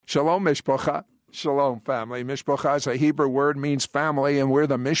Shalom, Mishpacha. Shalom, family. Mishpacha is a Hebrew word, means family, and we're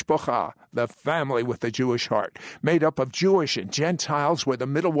the Mishpacha, the family with the Jewish heart, made up of Jewish and Gentiles, where the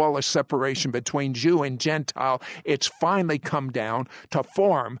middle wall of separation between Jew and Gentile, it's finally come down to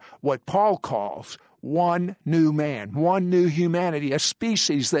form what Paul calls one new man, one new humanity, a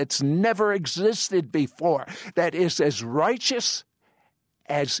species that's never existed before, that is as righteous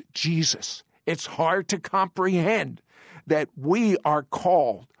as Jesus. It's hard to comprehend that we are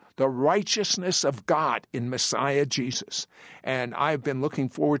called the righteousness of God in Messiah Jesus. And I've been looking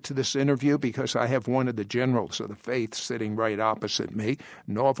forward to this interview because I have one of the generals of the faith sitting right opposite me,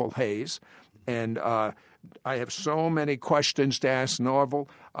 Norval Hayes. And I have so many questions to ask Norval,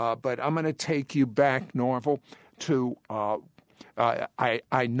 but I'm going to take you back, Norval, to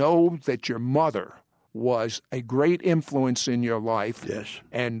I know that your mother was a great influence in your life. Yes.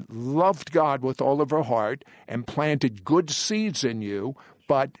 And loved God with all of her heart and planted good seeds in you,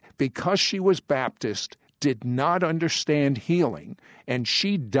 but because she was Baptist, did not understand healing, and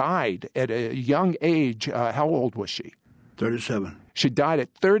she died at a young age. How old was she? 37. She died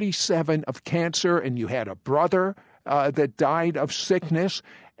at 37 of cancer, and you had a brother that died of sickness.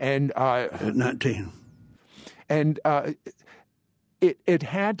 And At 19. And it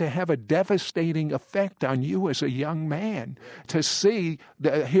had to have a devastating effect on you as a young man to see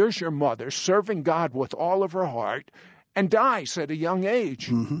that here's your mother serving God with all of her heart and dies at a young age.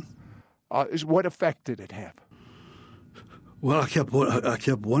 Mm-hmm. What effect did it have? Well, I kept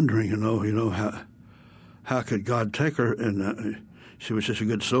wondering, how could God take her? And she was such a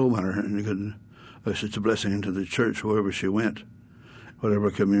good soul winner and such a blessing into the church wherever she went,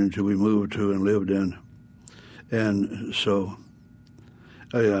 whatever community we moved to and lived in. And so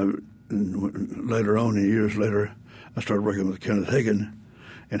later on, years later, I started working with Kenneth Hagin,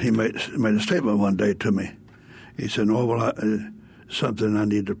 and he made a statement one day to me. He said, something I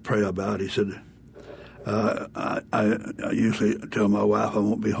need to pray about. He said, I usually tell my wife I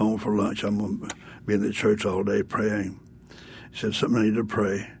won't be home for lunch. I'm going to be in the church all day praying. He said, something I need to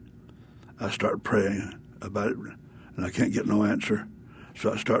pray. I start praying about it, and I can't get no answer.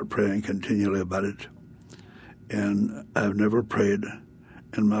 So I start praying continually about it. And I've never prayed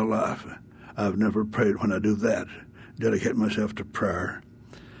in my life. I've never prayed when I do that, dedicate myself to prayer.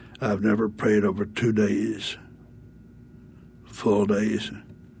 I've never prayed over 2 days, full days.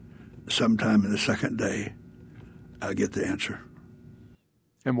 Sometime in the second day, I get the answer.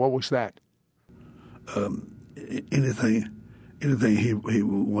 And what was that? Anything he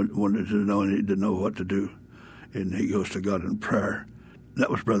wanted to know, and he didn't know what to do, and he goes to God in prayer. That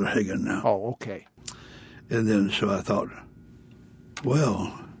was Brother Hagin now. Oh, okay. And then so I thought,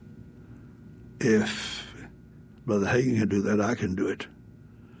 well, if Brother Hagin can do that, I can do it.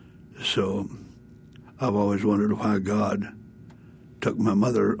 So I've always wondered why God took my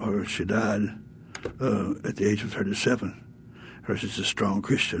mother, or she died at the age of 37. Her, she's a strong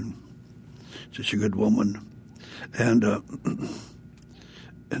Christian. She's a good woman. And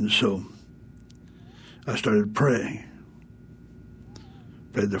so I started praying.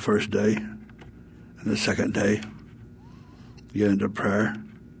 Prayed the first day, and the second day, get into prayer.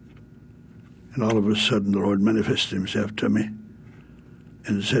 And all of a sudden, the Lord manifested himself to me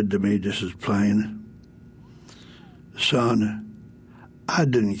and said to me just as plain, son, I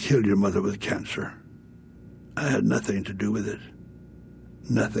didn't kill your mother with cancer. I had nothing to do with it.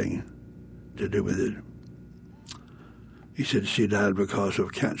 Nothing to do with it. He said she died because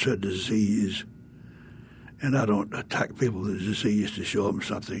of cancer disease. And I don't attack people with disease to show them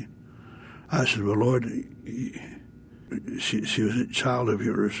something. I said, well, Lord, she was a child of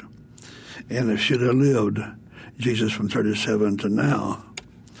yours. And if she'd have lived, Jesus, from 37 to now,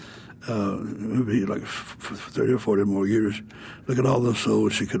 it would be like 30 or 40 more years. Look at all the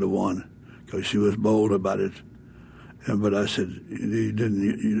souls she could have won, because she was bold about it. But I said,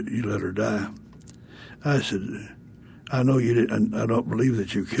 you let her die. I said, I know you didn't. I don't believe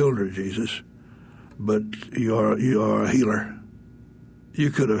that you killed her, Jesus, but you are a healer. You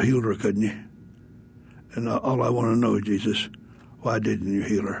could have healed her, couldn't you? And all I want to know, Jesus, why didn't you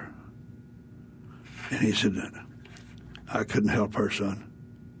heal her? And he said, I couldn't help her, son.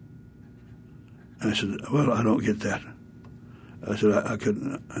 I said, well, I don't get that. I said, I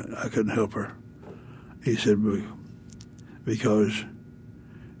couldn't help her. He said, because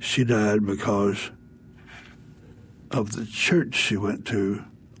she died because of the church she went to.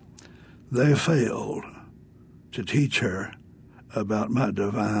 They failed to teach her about my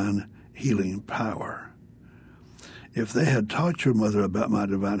divine healing power. If they had taught your mother about my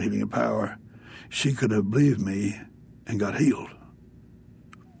divine healing power, she could have believed me and got healed.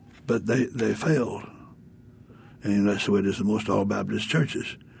 But they failed. And that's the way it is in most all Baptist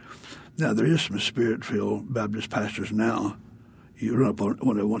churches. Now, there is some Spirit-filled Baptist pastors now. You run up on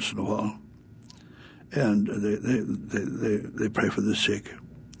one every once in a while, and they pray for the sick.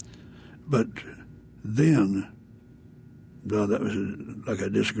 But then, no, that was like a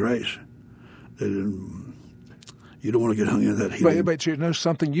disgrace. You don't want to get hung in that healing. But you know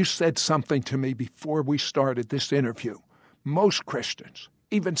something? You said something to me before we started this interview. Most Christians,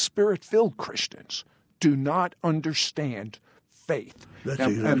 even Spirit-filled Christians, do not understand faith. That's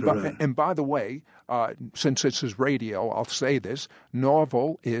exactly right. And by the way, since this is radio, I'll say this.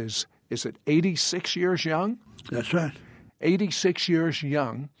 Norval is it 86 years young? That's right. 86 years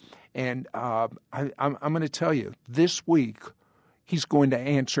young. And I'm going to tell you, this week, he's going to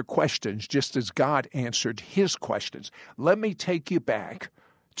answer questions just as God answered his questions. Let me take you back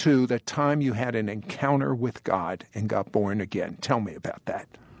to the time you had an encounter with God and got born again. Tell me about that.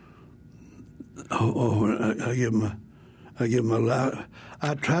 I give my life.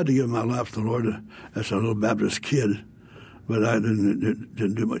 I tried to give my life to the Lord as a little Baptist kid, but I didn't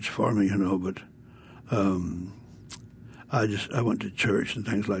do much for me, But I went to church and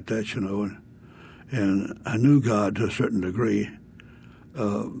things like that, and I knew God to a certain degree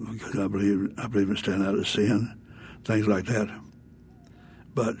because I believe in staying out of sin, things like that.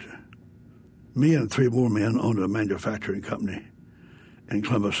 But me and 3 more men owned a manufacturing company in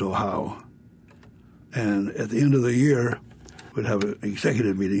Columbus, Ohio. And at the end of the year, we'd have an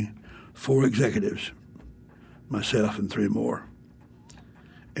executive meeting, 4 executives, myself and 3 more.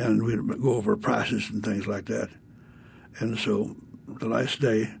 And we'd go over prices and things like that. And so the last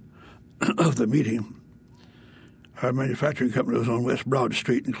day of the meeting, our manufacturing company was on West Broad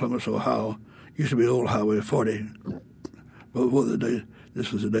Street in Columbus, Ohio. Used to be Old Highway 40. But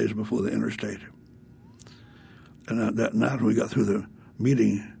this was the days before the interstate. And that night when we got through the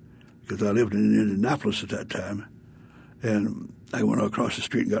meeting, because I lived in Indianapolis at that time, and I went across the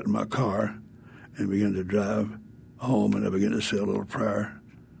street and got in my car and began to drive home, and I began to say a little prayer,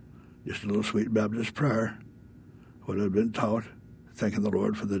 just a little sweet Baptist prayer, what I'd been taught, thanking the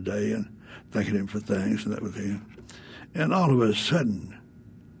Lord for the day and thanking him for things and that was it. And all of a sudden,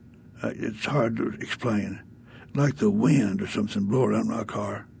 it's hard to explain, like the wind or something blew around my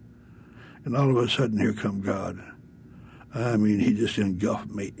car, and all of a sudden here come God. I mean, he just engulfed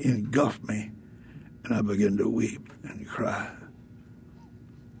me, and I began to weep and cry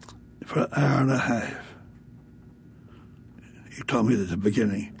for an hour and a half. He told me at the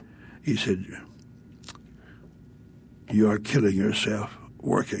beginning, he said, you are killing yourself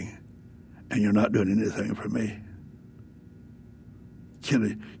working, and you're not doing anything for me.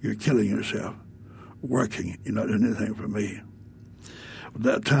 You're killing yourself working, you're not doing anything for me. At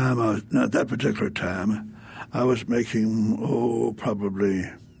that time, at that particular time, I was making, probably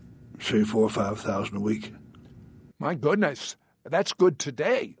 $3,000, $4,000, $5,000 a week. My goodness, that's good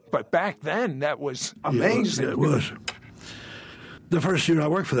today. But back then, that was amazing. Yeah, it was. The first year I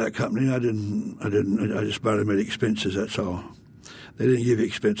worked for that company, I just barely made expenses, that's all. They didn't give you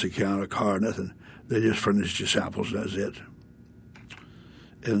expense account, a car, nothing. They just furnished you samples, that's it.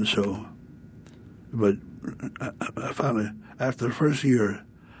 And so, but I finally, after the first year,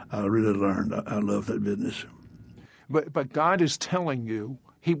 I really learned I love that business. But God is telling you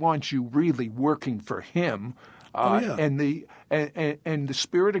he wants you really working for him. And the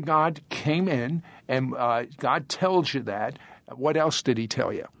Spirit of God came in, and God tells you that. What else did he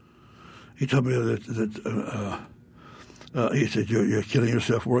tell you? He told me that he said, you're killing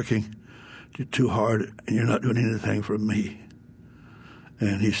yourself working too hard, and you're not doing anything for me.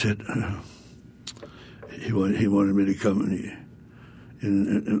 And he said he wanted me to come,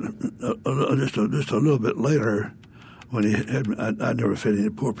 and just a little bit later, when he had me, I'd never fed any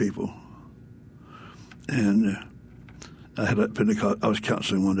poor people, and I had I was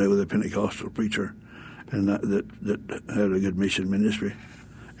counseling one day with a Pentecostal preacher, and that had a good mission ministry,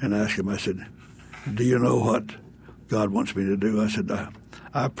 and I asked him, I said, do you know what God wants me to do? I said,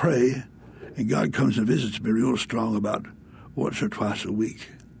 I pray, and God comes and visits me real strong about once or twice a week.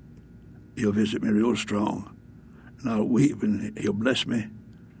 He'll visit me real strong, and I'll weep, and he'll bless me.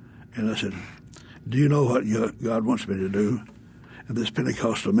 And I said, do you know what God wants me to do? And this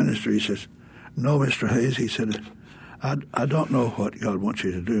Pentecostal ministry, he says, no, Mr. Hayes, he said, I don't know what God wants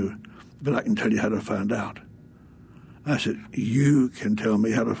you to do, but I can tell you how to find out. I said, you can tell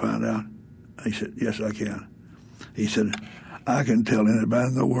me how to find out? He said, yes, I can. He said, I can tell anybody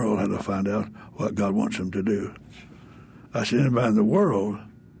in the world how to find out what God wants them to do. I said, anybody in the world?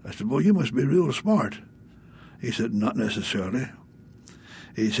 I said, well, you must be real smart. He said, not necessarily.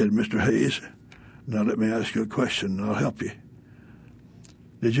 He said, Mr. Hayes, now let me ask you a question, and I'll help you.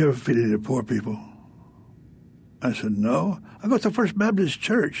 Did you ever feed any poor people? I said, no. I go to the First Baptist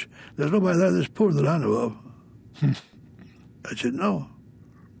Church. There's nobody there that's poor that I know of. I said, no.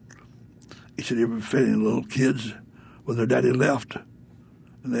 He said, you ever fed any little kids when their daddy left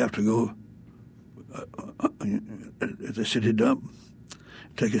and they have to go at the city dump,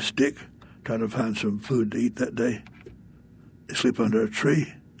 take a stick, try to find some food to eat that day. They sleep under a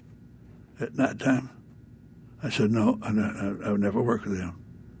tree at nighttime. I said, no, I would never work with them.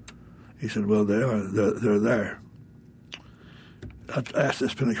 He said, well, they're there. I asked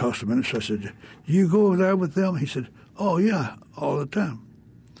this Pentecostal minister, I said, do you go over there with them? He said, oh, yeah, all the time.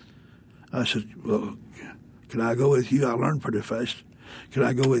 I said, well, can I go with you? I learned pretty fast. Can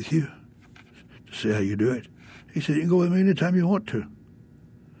I go with you to see how you do it? He said, you can go with me anytime you want to.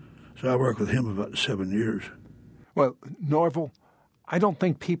 So I worked with him about 7 years. Well, Norval, I don't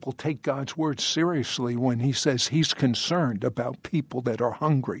think people take God's word seriously when he says he's concerned about people that are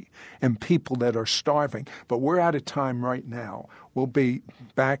hungry and people that are starving. But we're out of time right now. We'll be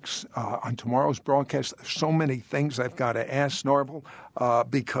back on tomorrow's broadcast. There's so many things I've got to ask Norval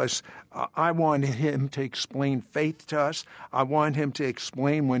because I want him to explain faith to us. I want him to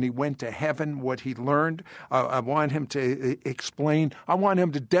explain when he went to heaven what he learned. I want him to explain. I want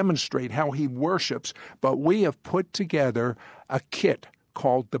him to demonstrate how he worships. But we have put together a kit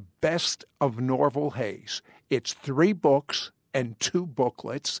called The Best of Norval Hayes. It's 3 books and 2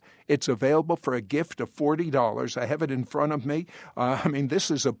 booklets. It's available for a gift of $40. I have it in front of me.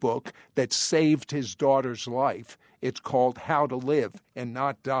 This is a book that saved his daughter's life. It's called How to Live and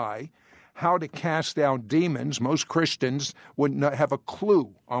Not Die. How to Cast Out Demons. Most Christians wouldn't have a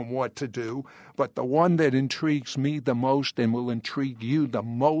clue on what to do, but the one that intrigues me the most and will intrigue you the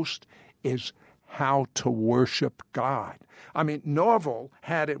most is how to worship God. Norval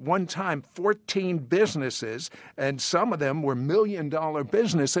had at one time 14 businesses, and some of them were million-dollar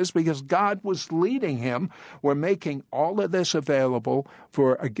businesses because God was leading him. We're making all of this available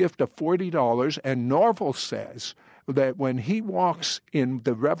for a gift of $40, and Norval says that when he walks in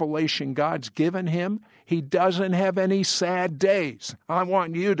the revelation God's given him, he doesn't have any sad days. I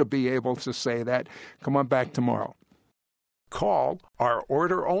want you to be able to say that. Come on back tomorrow. Call our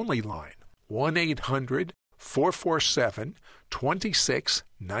order-only line,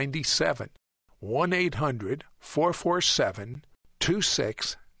 1-800-447-2697,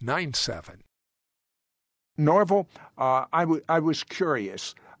 1-800-447-2697. Norval, I was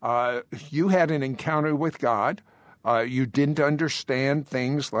curious. You had an encounter with God. You didn't understand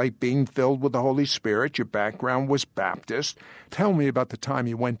things like being filled with the Holy Spirit. Your background was Baptist. Tell me about the time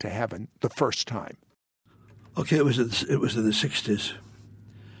you went to heaven the first time. Okay, it was in the 60s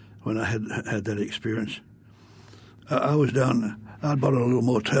when I had that experience. I was down. I bought a little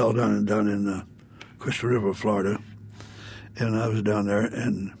motel down in Crystal River, Florida, and I was down there,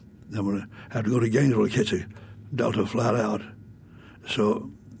 and I'm going to have to go to Gainesville to catch a Delta flight out. So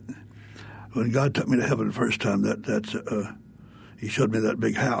when God took me to heaven the first time, He showed me that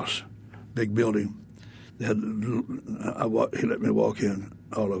big house, big building. He let me walk in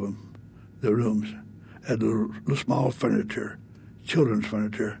all of them, the rooms. Had little small furniture, children's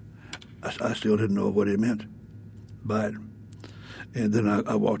furniture. I still didn't know what he meant by it. And then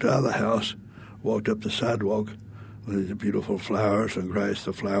I walked out of the house, walked up the sidewalk with the beautiful flowers and grass.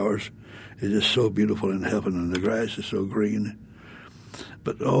 The flowers is just so beautiful in heaven, and the grass is so green.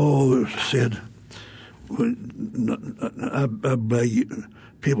 But Sid, I beg you,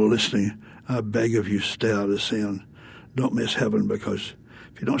 people listening, I beg of you, stay out of sin. Don't miss heaven, because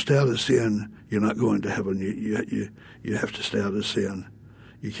if you don't stay out of sin, you're not going to heaven. You have to stay out of sin.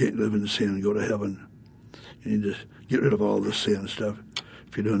 You can't live in sin and go to heaven. You need to get rid of all the sin stuff.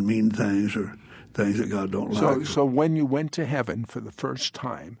 If you're doing mean things or things that God don't like. So when you went to heaven for the first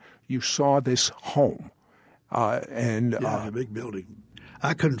time, you saw this home. A big building.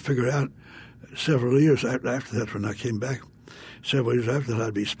 I couldn't figure out several years after that, when I came back, several years after that,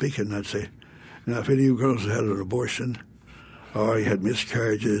 I'd be speaking, and I'd say, now, if any of you girls had an abortion or you had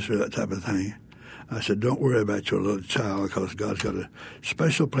miscarriages or that type of thing, I said, don't worry about your little child, because God's got a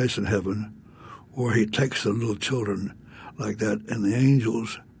special place in heaven where he takes the little children like that, and the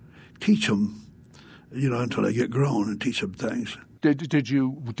angels teach them, until they get grown, and teach them things. Did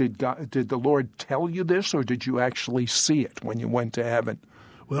the Lord tell you this, or did you actually see it when you went to heaven?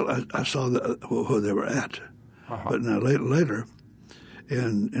 Well, I saw where they were at. Uh-huh. But now later,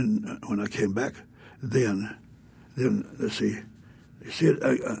 and when I came back, then let's see. You see,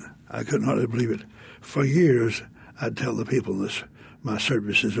 I couldn't hardly believe it. For years, I'd tell the people in my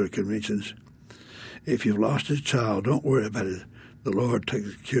services or conventions, if you've lost a child, don't worry about it. The Lord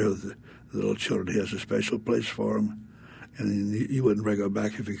takes care of the little children. He has a special place for them, and you wouldn't bring them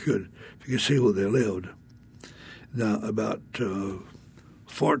back if you could see where they lived. Now, about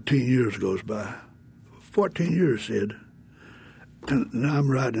 14 years goes by. 14 years, Sid. And now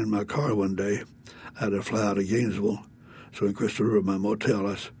I'm riding in my car one day. I had to fly out of Gainesville. So in Crystal River, my motel,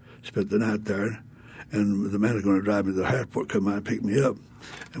 I spent the night there. And the man was going to drive me to the airport, come out and pick me up.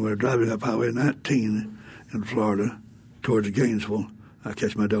 And we were driving up Highway 19 in Florida towards Gainesville. I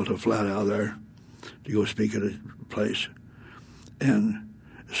catch my Delta flight out there to go speak at a place. And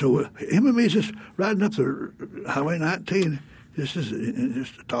so him and me just riding up the Highway 19,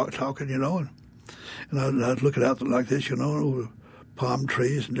 just talking, you know. And I was looking out like this, you know, over palm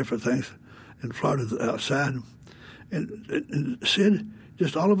trees and different things in Florida outside. And Sid,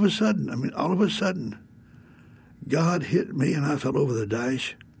 just all of a sudden, God hit me and I fell over the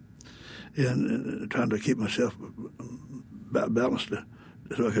dash and trying to keep myself balanced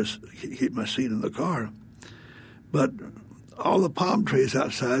so I could keep my seat in the car. But all the palm trees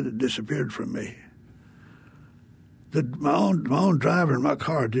outside had disappeared from me. My own driver in my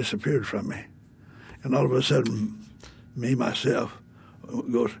car disappeared from me. And all of a sudden, myself,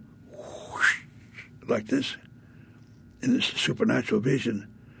 goes whoosh, like this in this supernatural vision.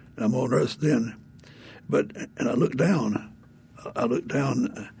 And I'm on earth then. And I looked down. I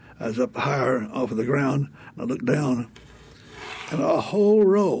was up higher off of the ground, and I looked down, and a whole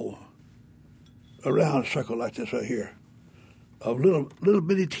row, a round circle like this right here, of little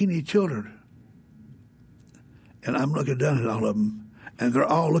bitty teeny children. And I'm looking down at all of them, and they're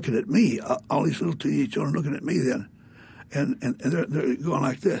all looking at me. All these little teeny children looking at me then, and they're going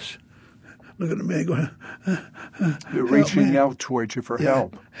like this, looking at me and going, they're reaching out towards you for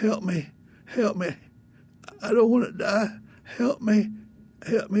help. Help me. I don't want to die. Help me,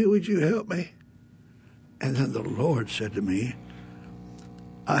 would you help me? And then the Lord said to me,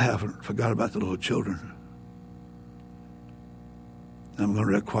 I haven't forgot about the little children. I'm going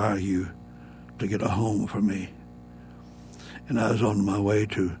to require you to get a home for me. And I was on my way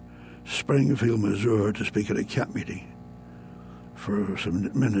to Springfield, Missouri to speak at a camp meeting for some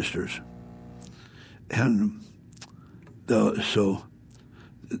ministers. And so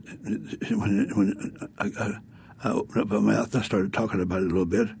when I opened up my mouth, I started talking about it a little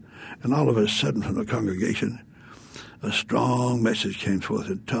bit, and all of a sudden from the congregation, a strong message came forth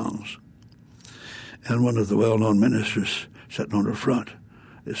in tongues. And one of the well-known ministers sitting on the front,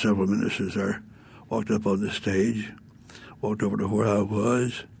 there's several ministers there, walked up on the stage, walked over to where I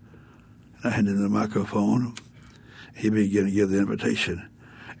was, and I handed him the microphone. He began to give the invitation,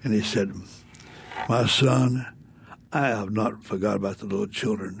 and he said, my son, I have not forgot about the little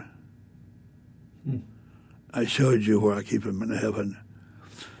children. I showed you where I keep them in heaven.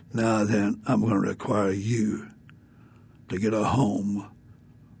 Now then, I'm going to require you to get a home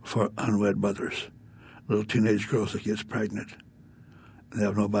for unwed mothers, little teenage girls that gets pregnant. They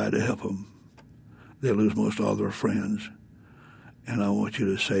have nobody to help them. They lose most all their friends. And I want you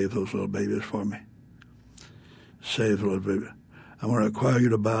to save those little babies for me. Save the little baby. I'm going to require you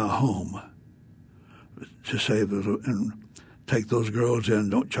to buy a home to save those and take those girls in.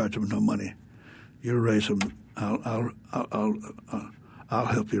 Don't charge them no money. You raise them. I'll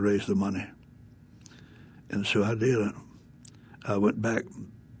help you raise the money. And so I did it. I went back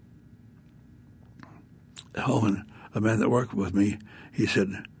home, and a man that worked with me, he said,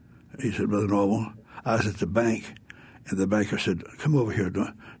 Brother Norval, I was at the bank, and the banker said, come over here.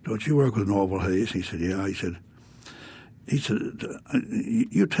 Don't you work with Norval Hayes? He said, yeah. He said,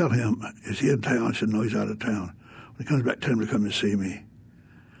 you tell him, is he in town? I said, no, he's out of town. When he comes back, tell him to come and see me.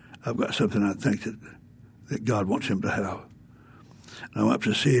 I've got something I think that God wants him to have. And I went up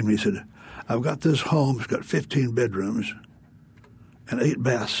to see him, and he said, I've got this home. It's got 15 bedrooms and 8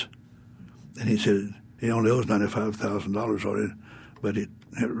 baths. And he said, he only owes $95,000 on it,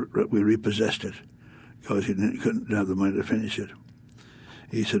 but we repossessed it because he couldn't have the money to finish it.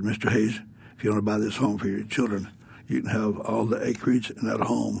 He said, Mr. Hayes, if you want to buy this home for your children, you can have all the acreage in that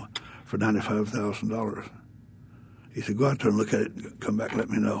home for $95,000. He said, go out there and look at it, come back and let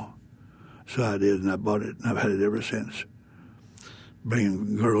me know. So I did, and I bought it, and I've had it ever since.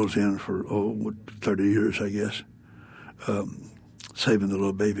 Bringing girls in for, 30 years, I guess, saving the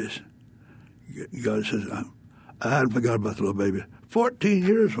little babies. God says, I hadn't forgot about the little baby. 14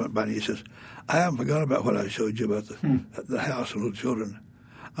 years went by, and he says, I haven't forgot about what I showed you about the house and little children.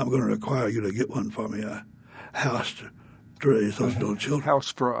 I'm going to require you to get one for me, a house to raise those little children.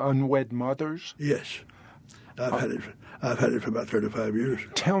 House for unwed mothers? Yes. I've had it for about 35 years.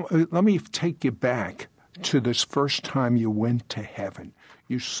 Let me take you back to this first time you went to heaven.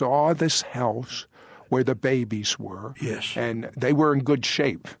 You saw this house where the babies were. Yes. And they were in good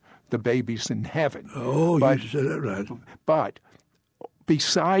shape, the babies in heaven. Oh, you said that right. But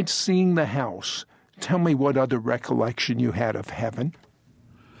besides seeing the house, Tell me what other recollection you had of heaven.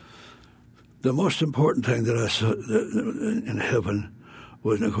 The most important thing that I saw in heaven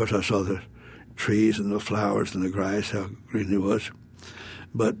was, of course, I saw the trees and the flowers and the grass, how green it was.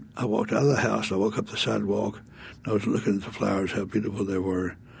 But I walked out of the house, I walked up the sidewalk, and I was looking at the flowers, how beautiful they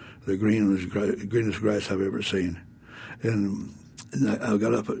were. The greenest grass I've ever seen. And I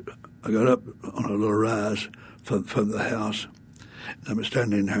got up on a little rise from the house, and I was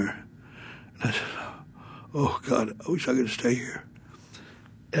standing there. And I said, oh, God, I wish I could stay here.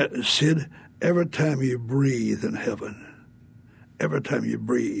 Sid, every time you breathe in heaven, every time you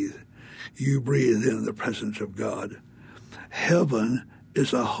breathe in the presence of God. Heaven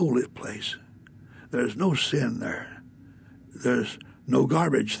is a holy place. There's no sin there. There's no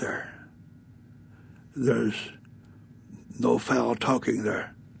garbage there. There's no foul talking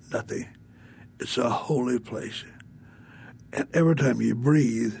there. Nothing. It's a holy place. And every time you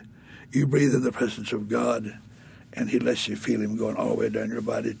breathe in the presence of God, and He lets you feel Him going all the way down your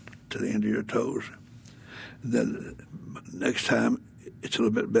body to the end of your toes. And then next time, it's a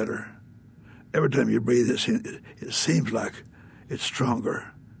little bit better. Every time you breathe, it seems like it's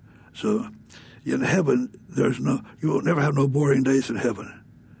stronger. So in heaven, you will never have no boring days in heaven.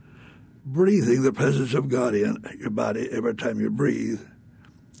 Breathing the presence of God in your body every time you breathe,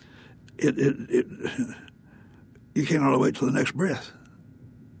 you can't hardly wait till the next breath.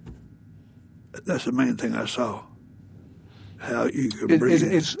 That's the main thing I saw. How you can breathe.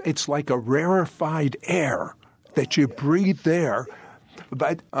 It's like a rarefied air that you breathe there.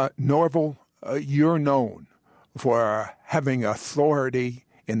 But Norval, you're known for having authority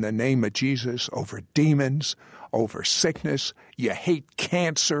in the name of Jesus over demons, over sickness. You hate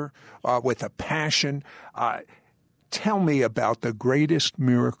cancer with a passion. Tell me about the greatest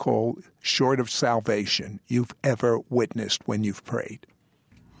miracle, short of salvation, you've ever witnessed when you've prayed.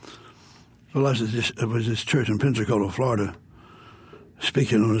 Well, I was this church in Pensacola, Florida,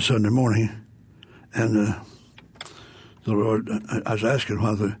 speaking on a Sunday morning, and the Lord, I was asking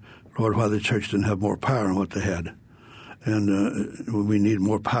why the church didn't have more power than what they had, and we need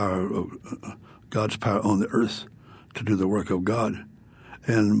more power, God's power on the earth, to do the work of God,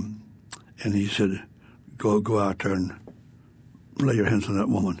 and He said, go out there and lay your hands on that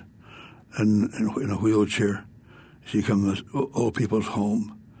woman, and in a wheelchair. She come to an old people's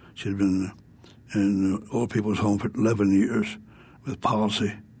home. She'd been in an old people's home for 11 years with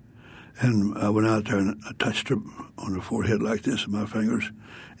palsy. And I went out there and I touched her on the forehead like this with my fingers,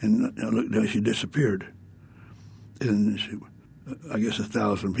 and I looked down, she disappeared. And I guess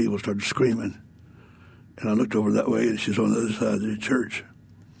 1,000 people started screaming. And I looked over that way, and she's on the other side of the church.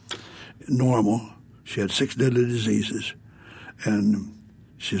 Normal. She had 6 deadly diseases. And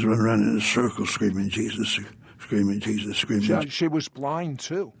she's running around in a circle screaming, Jesus, screaming, Jesus, screaming. She was blind,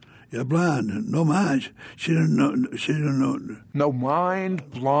 too. Yeah, blind. No mind. She didn't know. No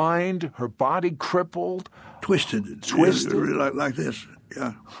mind, blind, her body crippled. Twisted. Like this.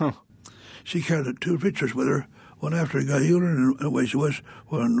 Yeah. Huh. She carried 2 pictures with her, one after I got healed and the way she was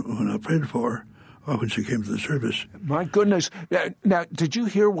when I prayed for her, or when she came to the service. My goodness. Now, did you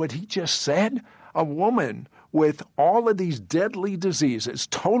hear what he just said? A woman with all of these deadly diseases,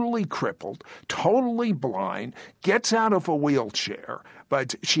 totally crippled, totally blind, gets out of a wheelchair,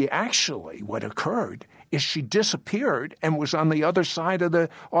 but she actually, what occurred is she disappeared and was on the other side of the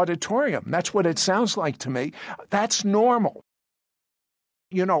auditorium. That's what it sounds like to me. That's normal.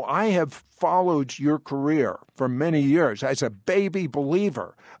 You know, I have followed your career for many years as a baby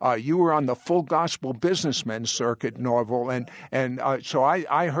believer. You were on the Full Gospel Businessmen circuit, Norval, and so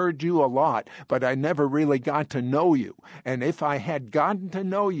I heard you a lot, but I never really got to know you. And if I had gotten to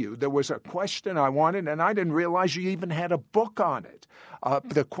know you, there was a question I wanted, and I didn't realize you even had a book on it.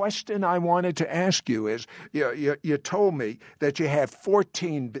 The question I wanted to ask you is, you told me that you had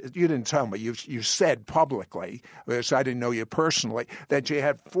 14, you didn't tell me, you said publicly, because I didn't know you personally, that you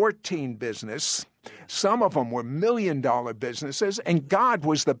had 14 business. Some of them were $1 million businesses, and God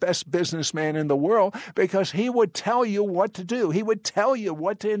was the best businessman in the world because He would tell you what to do. He would tell you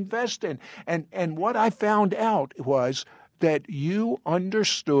what to invest in. And what I found out was that you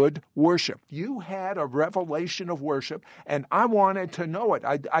understood worship. You had a revelation of worship, and I wanted to know it.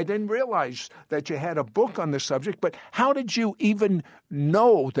 I didn't realize that you had a book on the subject, but how did you even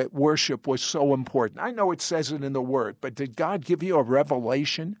know that worship was so important? I know it says it in the Word, but did God give you a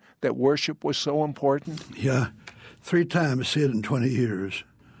revelation that worship was so important? Yeah. 3 times, Sid, in 20 years,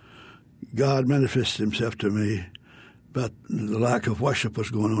 God manifested Himself to me about the lack of worship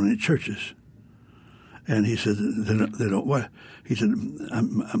was going on in churches. And He said, they don't what? He said,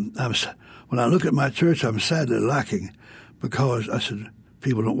 when I look at my church, I'm sadly lacking because, I said,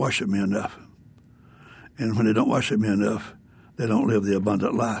 people don't worship me enough. And when they don't worship me enough, they don't live the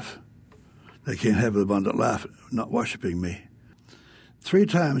abundant life. They can't have the abundant life not worshiping me. 3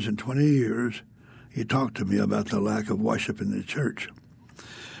 times in 20 years, he talked to me about the lack of worship in the church.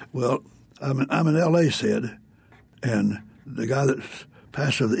 Well, I'm in L.A., said, and the guy that's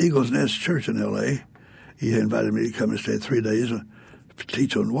pastor of the Eagles Nest Church in L.A., he invited me to come and stay 3 days and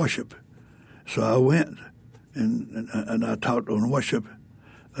teach on worship. So I went, and I taught on worship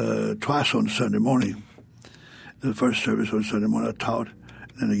twice on Sunday morning. The first service on Sunday morning I taught,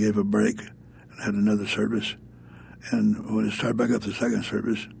 and then I gave a break and had another service. And when it started back up the second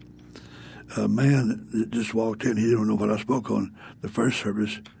service, a man that just walked in, he didn't know what I spoke on the first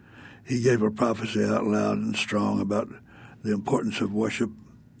service. He gave a prophecy out loud and strong about the importance of worship.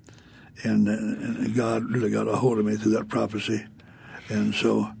 And God really got a hold of me through that prophecy. And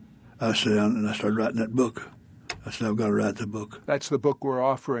so I sat down and I started writing that book. I said, I've got to write the book. That's the book we're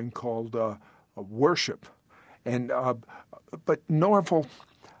offering called Worship. And but Norval,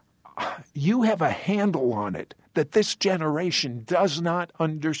 you have a handle on it that this generation does not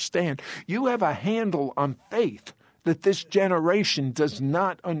understand. You have a handle on faith that this generation does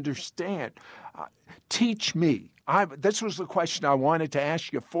not understand. Teach me. This was the question I wanted to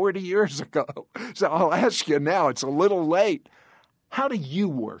ask you 40 years ago. So I'll ask you now. It's a little late. How do you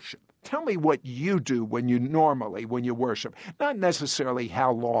worship? Tell me what you do when you worship. Not necessarily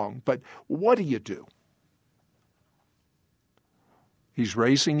how long, but what do you do? He's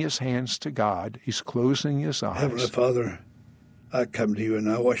raising his hands to God. He's closing his eyes. Heavenly Father, I come to you and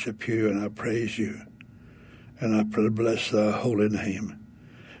I worship you and I praise you. And I pray to bless thy holy name.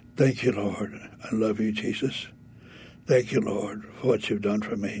 Thank you, Lord. I love you, Jesus. Thank you, Lord, for what you've done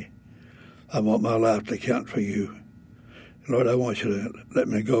for me. I want my life to count for you. Lord, I want you to let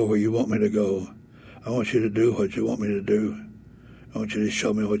me go where you want me to go. I want you to do what you want me to do. I want you to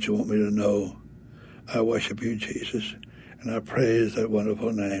show me what you want me to know. I worship you, Jesus, and I praise that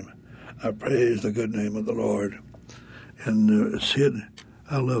wonderful name. I praise the good name of the Lord. And Sid,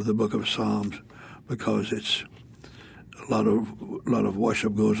 I love the book of Psalms because it's a lot of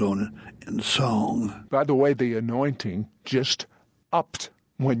worship goes on in song. By the way, the anointing just upped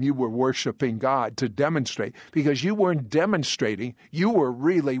when you were worshiping God to demonstrate, because you weren't demonstrating, you were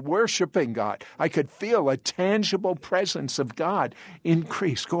really worshiping God. I could feel a tangible presence of God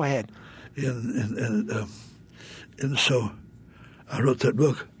increase. Go ahead. And so I wrote that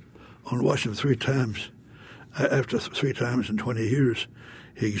book on worship 3 times. After 3 times in 20 years,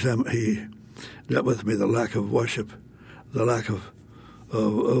 he dealt with me the lack of worship, the lack of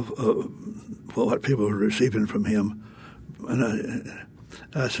what people were receiving from him. And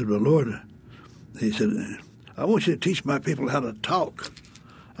I said, well, Lord, he said, I want you to teach my people how to talk.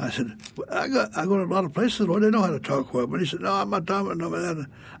 I said, well, I go to a lot of places, Lord, they know how to talk well. But he said, no, I'm not talking about that.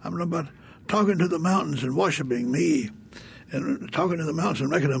 I'm about talking to the mountains and worshiping me, and talking to the mountains and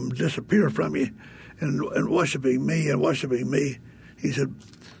making them disappear from you, and worshiping me and worshiping me. He said,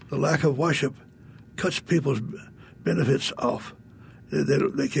 the lack of worship cuts people's benefits off.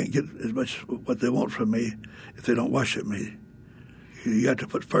 They can't get as much what they want from me if they don't worship me. You got to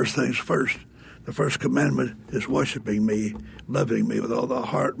put first things first. The first commandment is worshiping me, loving me with all the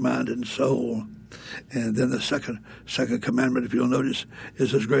heart, mind, and soul. And then the second commandment, if you'll notice,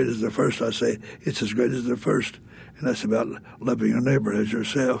 is as great as the first. I say it's as great as the first, and that's about loving your neighbor as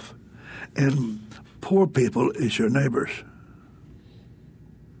yourself. And poor people is your neighbors.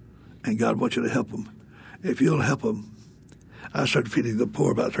 And God wants you to help them. If you'll help them. I started feeding the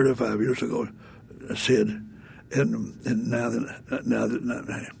poor about 35 years ago, Sid. And now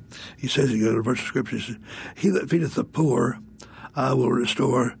that he says, you got a verse of scripture, he says, he that feedeth the poor, I will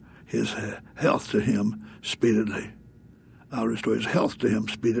restore his health to him speedily. I'll restore his health to him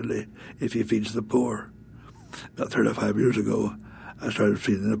speedily if he feeds the poor. About 35 years ago, I started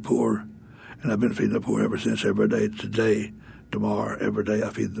feeding the poor, and I've been feeding the poor ever since, every day, today, tomorrow, every day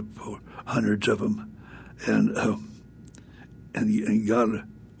I feed the poor, hundreds of them. And God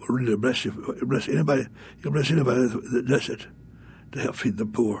will really bless you. Bless anybody. He'll bless anybody that does it to help feed the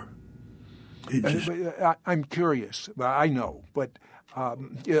poor. I'm curious. I know, but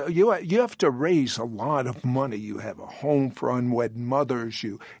you have to raise a lot of money. You have a home for unwed mothers.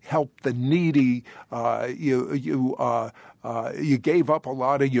 You help the needy. You gave up a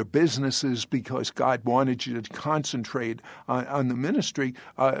lot of your businesses because God wanted you to concentrate on the ministry.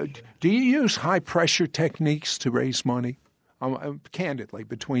 Do you use high pressure techniques to raise money? Candidly,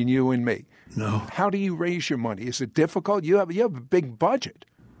 between you and me. No. How do you raise your money? Is it difficult? You have a big budget.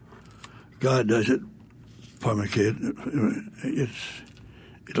 God does it for me, kid.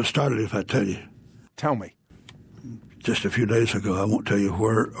 It'll start it if I tell you. Tell me. Just a few days ago, I won't tell you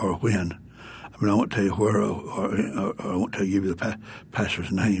where or when. I mean, I won't tell you where, or I won't give you the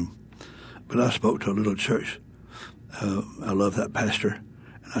pastor's name. But I spoke to a little church. I love that pastor,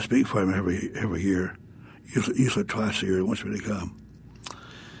 and I speak for him every year, usually twice a year. He wants me to come.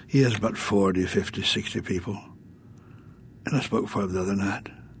 He has about 40, 50, 60 people. And I spoke for him the other night,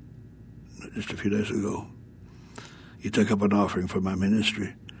 just a few days ago. He took up an offering for my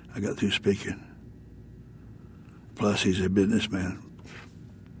ministry. I got through speaking. Plus, he's a businessman.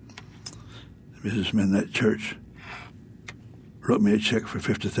 The businessman in that church wrote me a check for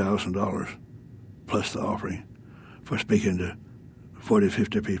 $50,000 plus the offering for speaking to 40,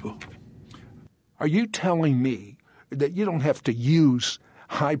 50 people. Are you telling me that you don't have to use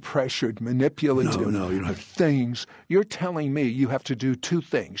high-pressured, manipulative you don't have to. things? You're telling me you have to do two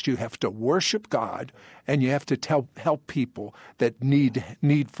things. You have to worship God, and you have to help people that need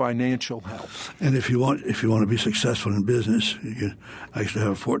financial help. And if you want to be successful in business, I used to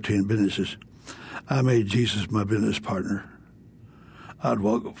have 14 businesses. I made Jesus my business partner. I'd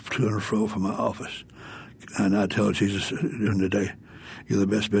walk to and fro from my office, and I'd tell Jesus during the day, "You're the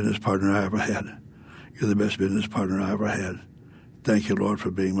best business partner I ever had. You're the best business partner I ever had. Thank you, Lord,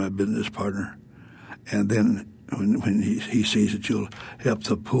 for being my business partner." And then when he sees that you'll help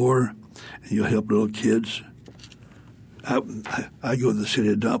the poor and you'll help little kids, I go to the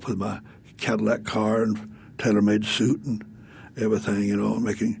city dump with my Cadillac car and tailor-made suit and everything,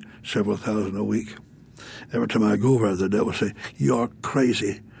 making several thousand a week. Every time I go over there, the devil say, "You're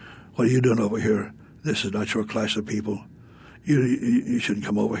crazy. What are you doing over here? This is not your class of people. You shouldn't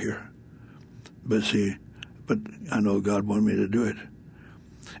come over here." But I know God wanted me to do it.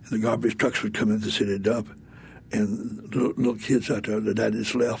 And the garbage trucks would come into the city dump, and little kids out there, the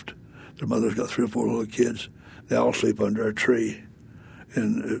daddies left. Their mother's got 3 or 4 little kids. They all sleep under a tree.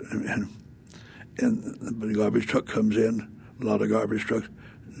 And the garbage truck comes in, a lot of garbage trucks,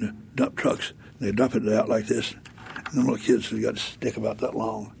 dump trucks. They dump it out like this. And the little kids have got a stick about that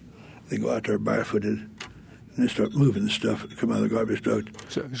long. They go out there barefooted, and they start moving the stuff that come out of the garbage truck.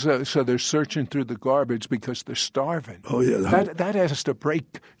 So they're searching through the garbage because they're starving. Oh, yeah. That has to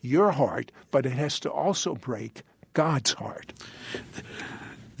break your heart, but it has to also break God's heart.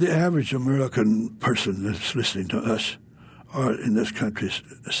 The average American person that's listening to us or in this country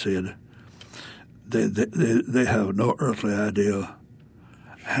said they have no earthly idea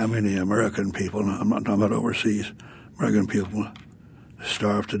how many American people, I'm not talking about overseas, American people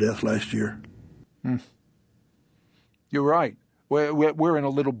starved to death last year. You're right. We're in a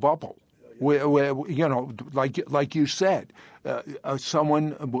little bubble. We're like you said,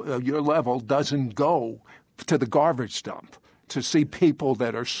 someone your level doesn't go to the garbage dump to see people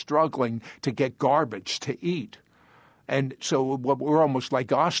that are struggling to get garbage to eat. And so we're almost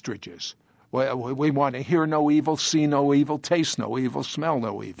like ostriches. We want to hear no evil, see no evil, taste no evil, smell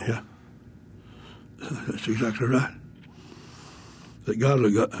no evil. Yeah, that's exactly right. That God,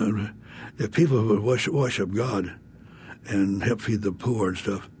 if people would worship God and help feed the poor and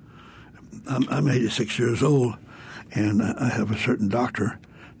stuff. I'm 86 years old, and I have a certain doctor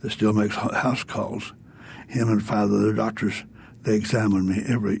that still makes house calls. Him and 5 other doctors, they examine me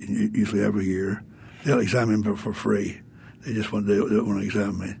usually every year. They'll examine me for free. They just want to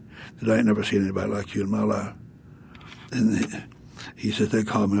examine me. I ain't never seen anybody like you in my life. And he says, they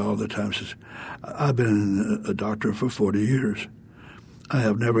call me all the time. Says, I've been a doctor for 40 years. I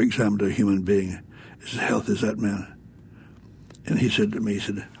have never examined a human being as healthy as that man. And he said to me, he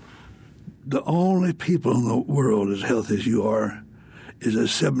said, the only people in the world as healthy as you are is a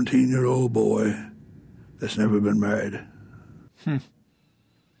 17-year-old boy that's never been married.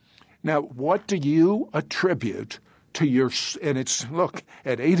 Now, what do you attribute to your, and it's, look,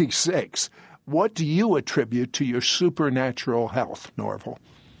 at 86, what do you attribute to your supernatural health, Norval?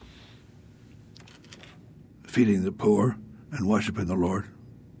 Feeding the poor and worshiping the Lord.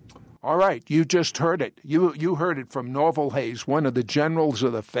 All right, you just heard it. You heard it from Norval Hayes, one of the generals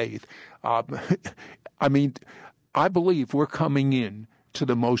of the faith. I mean, I believe we're coming in to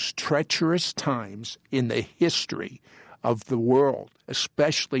the most treacherous times in the history of the world,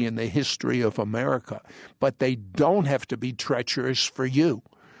 especially in the history of America. But they don't have to be treacherous for you.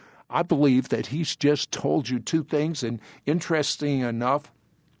 I believe that he's just told you 2 things, and interesting enough,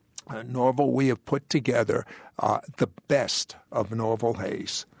 Norval, we have put together the best of Norval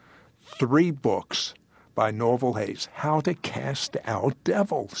Hayes. 3 books by Norval Hayes: How to Cast Out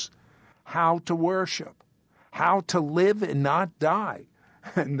Devils, How to Worship, How to Live and Not Die.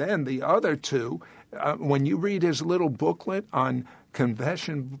 And then the other 2, when you read his little booklet on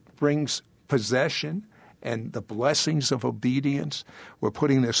Confession Brings Possession and the blessings of obedience. We're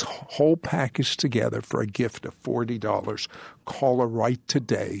putting this whole package together for a gift of $40. Call her right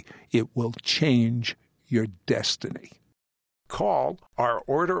today. It will change your destiny. Call our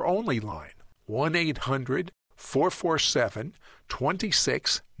order-only line,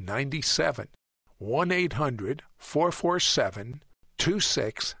 1-800-447-2697,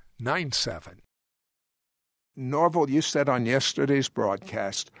 1-800-447-2697. Norval, you said on yesterday's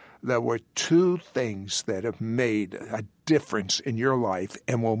broadcast there were two things that have made a difference in your life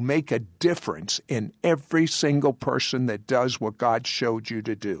and will make a difference in every single person that does what God showed you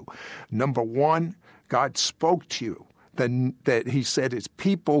to do. Number one, God spoke to you. That he said his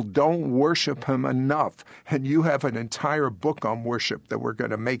people don't worship him enough. And you have an entire book on worship that we're going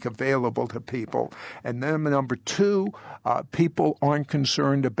to make available to people. And then number two, people aren't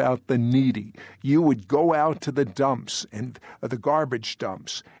concerned about the needy. You would go out to the dumps and the garbage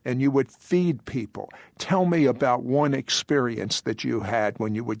dumps, and you would feed people. Tell me about one experience that you had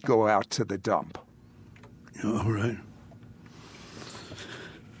when you would go out to the dump. All right.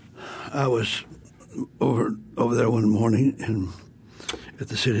 I was over there one morning at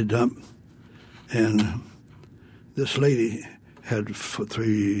the city dump, and this lady had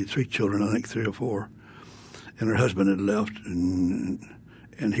three children, I think 3 or 4, and her husband had left, and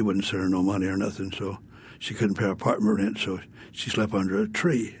he wouldn't send her no money or nothing, so she couldn't pay her apartment rent, so she slept under a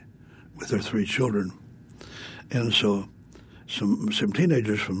tree with her 3 children. And so some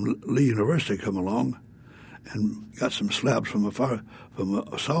teenagers from Lee University come along and got some slabs from a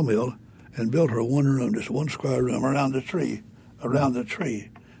sawmill and built her one room, just one square room around the tree.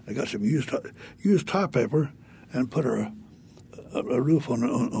 They got some used tar paper and put her a roof on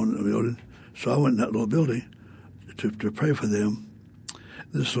the building. So I went in that little building to pray for them.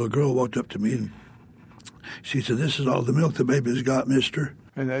 This little girl walked up to me and she said, "This is all the milk the baby's got, mister."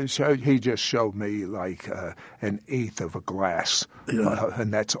 And so he just showed me like an eighth of a glass,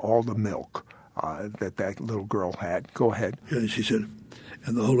 and that's all the milk that little girl had. Go ahead. Yeah, and she said,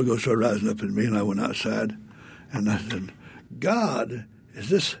 and the Holy Ghost started rising up in me, and I went outside, and I said, "God, is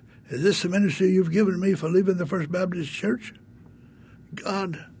this the ministry you've given me for leaving the First Baptist Church?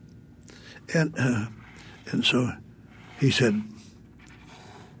 God." And so he said,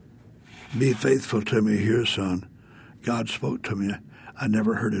 "Be faithful to me here, son." God spoke to me. I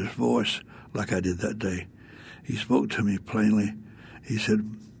never heard his voice like I did that day. He spoke to me plainly. He said,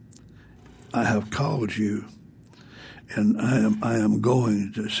 "I have called you, and I am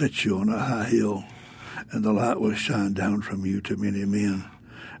going to set you on a high hill, and the light will shine down from you to many men.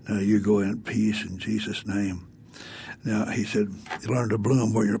 Now you go in peace in Jesus' name." Now, he said, "You learn to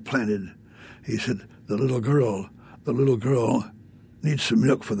bloom where you're planted." He said, the little girl needs some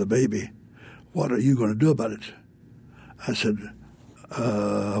milk for the baby. What are you going to do about it?" I said,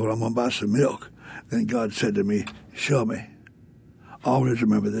 "Well, I'm going to buy some milk." Then God said to me, "Show me." Always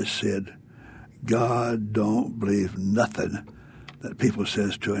remember this, Sid. God don't believe nothing that people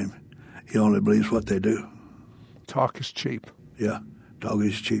says to him. He only believes what they do. Talk is cheap. Yeah, talk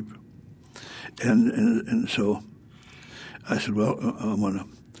is cheap. And so I said, "Well,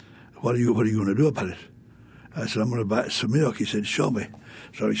 what are you going to do about it?" I said, "I'm going to buy some milk." He said, "Show me."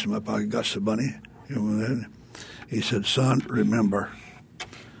 So I reached in my pocket, got some money. He said, "Son, remember,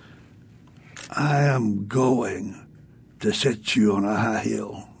 I am going to set you on a high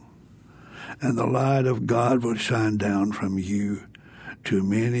hill, and the light of God will shine down from you to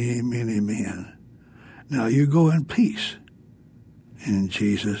many, many men. Now you go in peace. In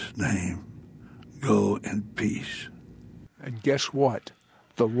Jesus' name, go in peace." And guess what?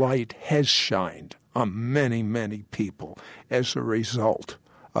 The light has shined on many, many people as a result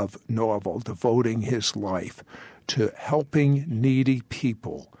of Norval devoting his life to helping needy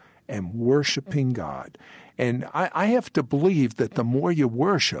people and worshiping God. And I have to believe that the more you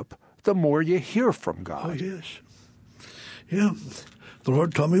worship, the more you hear from God. Oh, yes. Yeah. The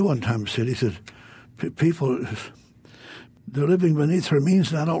Lord told me one time, he said, people, they're living beneath their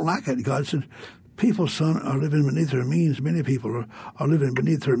means, and I don't like it. God said, people, son, are living beneath their means. Many people are living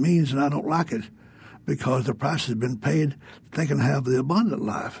beneath their means, and I don't like it because the price has been paid that they can have the abundant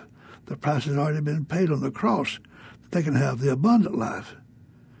life. The price has already been paid on the cross that they can have the abundant life.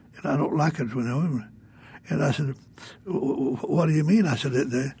 And I don't like it, And I said, "What do you mean?" I said,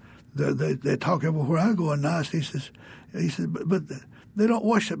 they talk everywhere I go and nice. He said, but they don't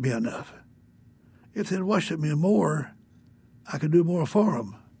worship me enough. If they'd worship me more, I could do more for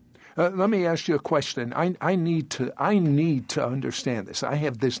them. Let me ask you a question. I need to understand this. I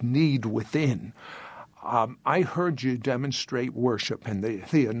have this need within. I heard you demonstrate worship and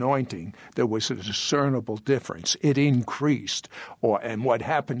the anointing. There was a discernible difference. It increased. And what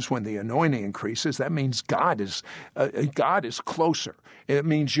happens when the anointing increases, that means God is closer. It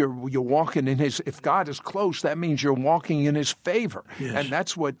means you're walking in His. If God is close, that means you're walking in His favor. Yes. And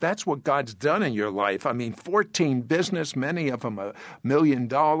that's what God's done in your life. I mean, 14 business, many of them $1 million.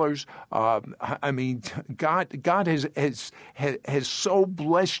 I mean, God has so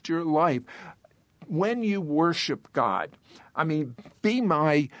blessed your life. When you worship God, I mean, be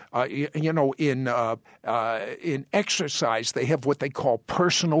my, in exercise, they have what they call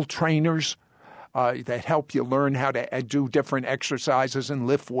personal trainers that help you learn how to do different exercises and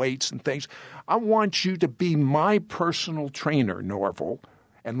lift weights and things. I want you to be my personal trainer, Norval,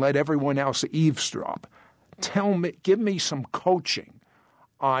 and let everyone else eavesdrop. Give me some coaching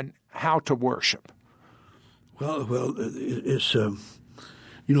on how to worship. Well, it's, that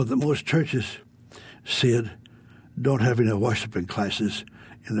most churches, Sid, don't have any worshiping classes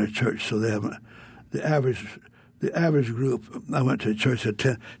in their church, so they have the average group. I went to a church at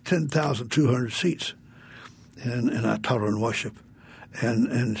 10,200 seats, and I taught on worship,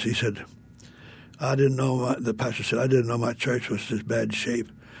 and she said, the pastor said, I didn't know my church was this bad shape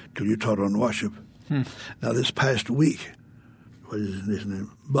till you taught on worship. Now this past week, what is his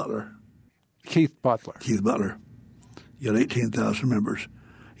name? Keith Butler. He had 18,000 members.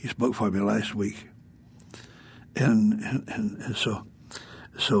 He spoke for me last week. And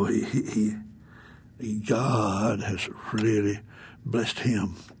so he God has really blessed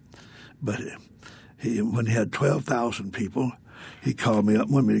him. But when he had 12,000 people, he called me up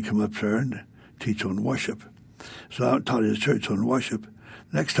and wanted me to come up there and teach on worship. So I taught his church on worship.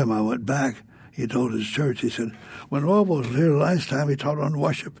 Next time I went back, he told his church, he said, when Orville was here last time, he taught on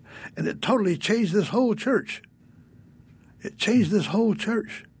worship, and it totally changed this whole church. It changed this whole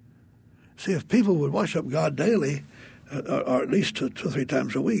church. See, if people would worship God daily, or at least two or three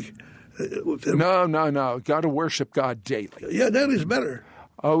times a week. No. Got to worship God daily. Yeah, daily's better.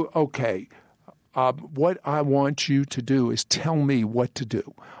 Oh, okay. What I want you to do is tell me what to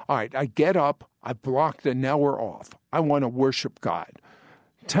do. All right, I get up, I block an hour off. I want to worship God.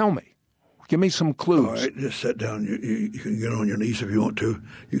 Tell me. Give me some clues. All right, just sit down. You can get on your knees if you want to.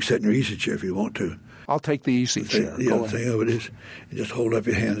 You can sit in your easy chair if you want to. I'll take the easy chair. The thing of it is, you just hold up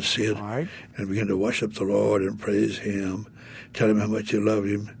your hands, Sid, all right, and begin to worship the Lord and praise Him. Tell Him how much you love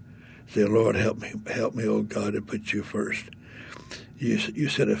Him. Say, Lord, help me, oh God, to put you first. You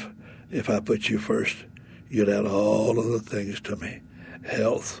said if I put you first, you'd add all of the things to me: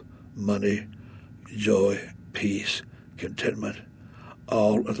 health, money, joy, peace, contentment,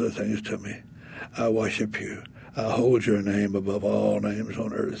 all of the things to me. I worship you. I hold your name above all names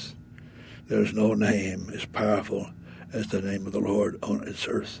on earth. There's no name as powerful as the name of the Lord on its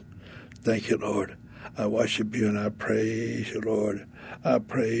earth. Thank you, Lord. I worship you and I praise you, Lord. I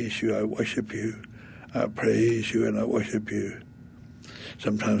praise you. I worship you. I praise you and I worship you.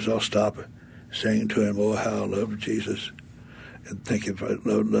 Sometimes I'll stop saying to him, oh, how I love Jesus, and thank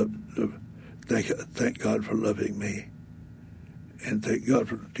God for loving me, and thank God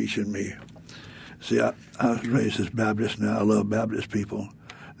for teaching me. See, I was raised as Baptist. Now I love Baptist people.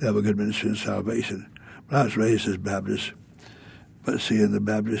 They have a good ministry in salvation. But I was raised as Baptist. But see, in the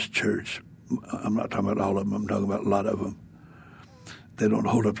Baptist church, I'm not talking about all of them, I'm talking about a lot of them, they don't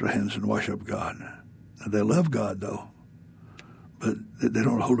hold up their hands and worship God. Now, they love God, though, but they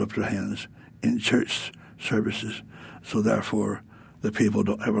don't hold up their hands in church services, so therefore the people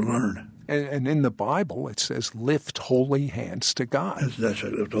don't ever learn. And in the Bible, it says, lift holy hands to God. That's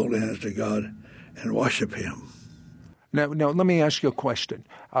right, lift holy hands to God and worship Him. Now, let me ask you a question.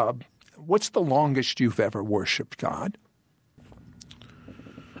 What's the longest you've ever worshiped God?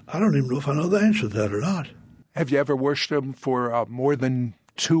 I don't even know if I know the answer to that or not. Have you ever worshiped Him for more than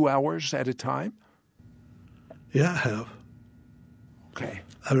 2 hours at a time? Yeah, I have. Okay.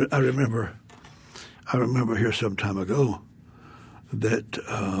 I remember here some time ago that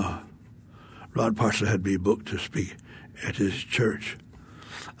Rod Parsley had me booked to speak at his church.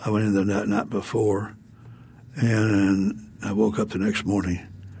 I went in there that night before, and I woke up the next morning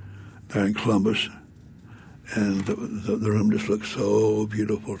there in Columbus, and the room just looked so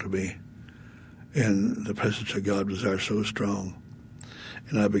beautiful to me. And the presence of God was there so strong.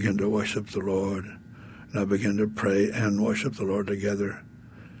 And I began to worship the Lord, and I began to pray and worship the Lord together.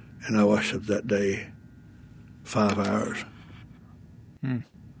 And I worshiped that day 5 hours. And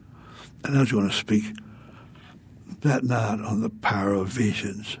I was going to speak that night on the power of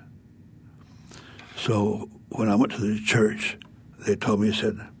visions. So when I went to the church, they told me,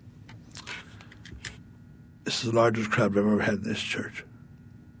 said, this is the largest crowd I've ever had in this church.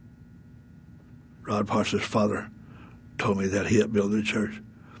 Rod Parsons' father told me that he helped build the church.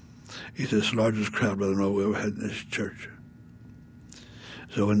 He said, it's the largest crowd, Brother Noel, we ever had in this church.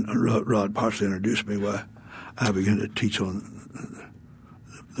 So when Rod Parsons introduced me, well, I began to teach on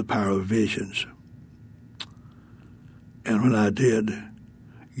the power of visions. And when I did,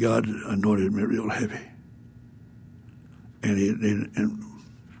 God anointed me real heavy. And an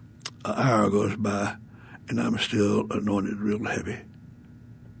hour goes by, and I'm still anointed real heavy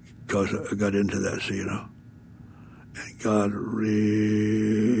because I got into that, so, And God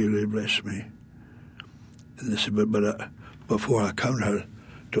really blessed me. And this, but before I come to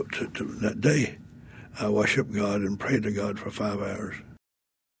that day, I worshiped God and prayed to God for 5 hours.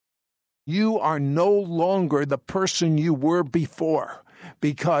 You are no longer the person you were before,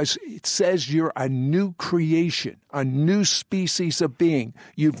 because it says you're a new creation, a new species of being.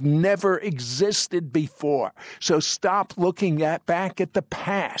 You've never existed before. So stop looking back at the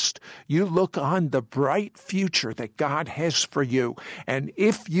past. You look on the bright future that God has for you. And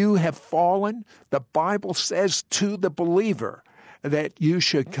if you have fallen, the Bible says to the believer that you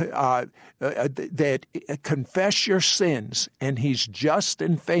should confess your sins, and he's just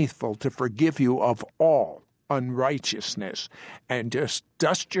and faithful to forgive you of all unrighteousness. And just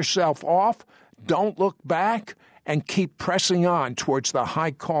dust yourself off, don't look back, and keep pressing on towards the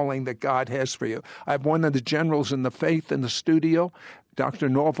high calling that God has for you. I have one of the generals in the faith in the studio, Dr.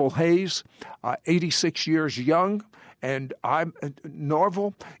 Norval Hayes, 86 years young. And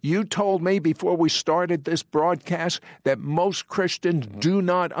Norval, you told me before we started this broadcast that most Christians do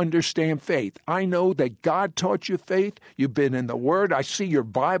not understand faith. I know that God taught you faith. You've been in the Word. I see your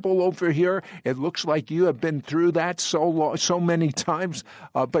Bible over here. It looks like you have been through that so many times.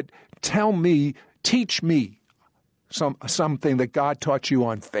 But teach me something that God taught you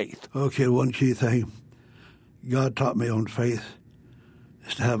on faith. Okay, one key thing God taught me on faith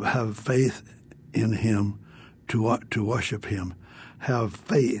is to have faith in Him. To worship Him, have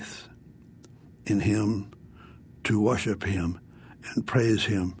faith in Him, to worship Him and praise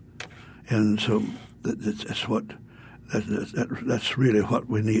Him, and so that's really what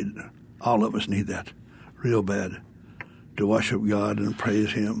we need. All of us need that, real bad, to worship God and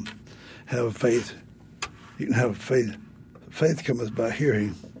praise Him. Have faith. You can have faith. Faith cometh by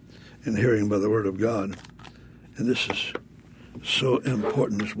hearing, and hearing by the Word of God. And this is so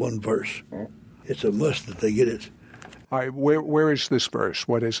important. This one verse. It's a must that they get it. All right, where is this verse?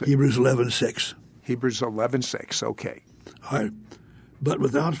 What is it? Hebrews 11:6. Hebrews 11:6, okay. All right. But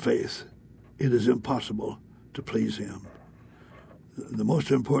without faith, it is impossible to please Him. The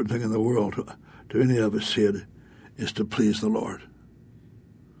most important thing in the world to any of us, Sid, is to please the Lord.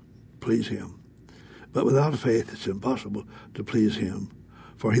 Please Him. But without faith, it's impossible to please Him.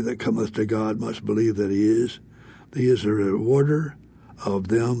 For he that cometh to God must believe that He is a rewarder of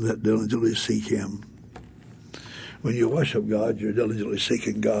them that diligently seek Him. When you worship God, you're diligently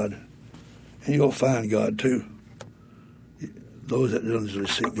seeking God. And you'll find God too. Those that diligently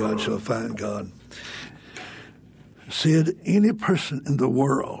seek God shall find God. Sid, any person in the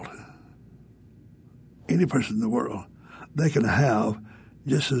world, they can have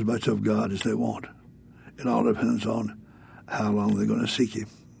just as much of God as they want. It all depends on how long they're going to seek Him.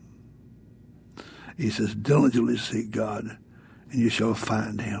 He says, diligently seek God, and you shall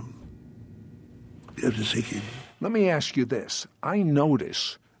find Him. You have to seek Him. Let me ask you this. I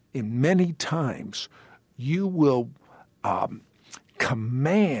notice in many times you will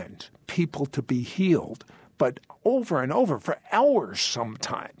command people to be healed, but over and over for hours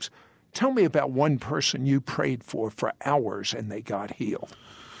sometimes. Tell me about one person you prayed for hours and they got healed.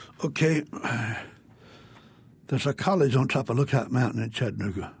 Okay. There's a college on top of Lookout Mountain in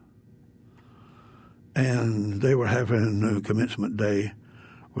Chattanooga. And they were having a commencement day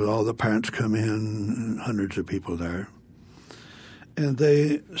with all the parents come in, and hundreds of people there. And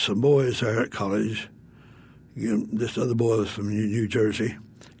some boys there at college, this other boy was from New Jersey,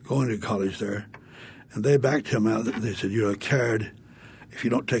 going to college there, and they backed him out. They said, you're a coward if you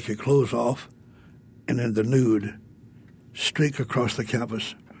don't take your clothes off and in the nude, streak across the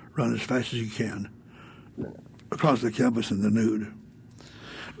campus, run as fast as you can, across the campus in the nude.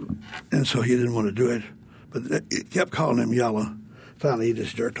 And so he didn't want to do it, but it kept calling him yellow. Finally, he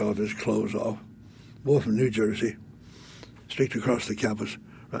just jerked off his clothes off. Boy from New Jersey, streaked across the campus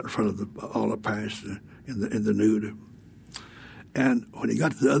right in front of all the parents in the nude. And when he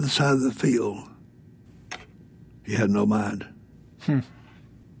got to the other side of the field, he had no mind.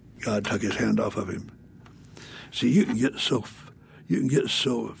 God took His hand off of him. See, you can get so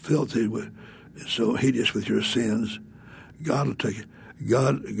filthy so hideous with your sins. God will take it.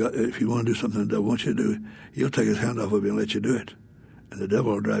 God, if you want to do something the devil wants you to do, He'll take His hand off of you and let you do it. And the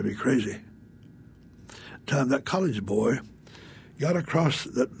devil will drive you crazy time that college boy got across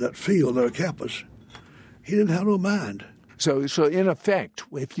that field, that campus, he didn't have no mind. So in effect,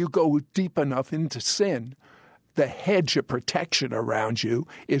 if you go deep enough into sin, the hedge of protection around you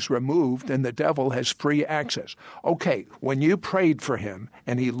is removed and the devil has free access. Okay, when you prayed for him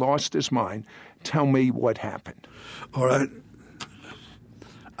and he lost his mind, tell me what happened. All right.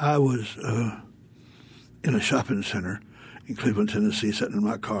 I was in a shopping center in Cleveland, Tennessee, sitting in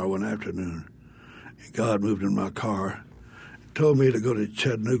my car one afternoon. And God moved in my car and told me to go to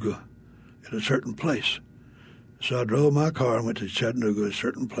Chattanooga at a certain place. So I drove my car and went to Chattanooga, a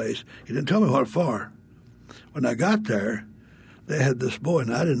certain place. He didn't tell me what for. When I got there, they had this boy,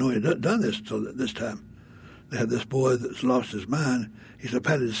 and I didn't know he had done this till this time. They had this boy that's lost his mind. He's a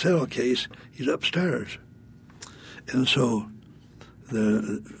padded cell case. He's upstairs. And so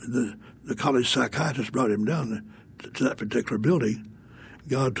the college psychiatrist brought him down to that particular building.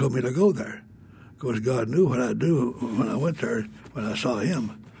 God told me to go there. Of course, God knew what I'd do when I went there. When I saw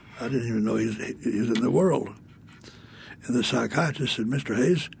him, I didn't even know he was in the world. And the psychiatrist said, Mr.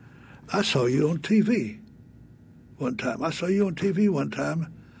 Hayes, I saw you on TV one time. I saw you on TV one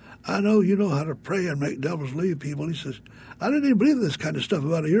time. I know you know how to pray and make devils leave people. He says, I didn't even believe this kind of stuff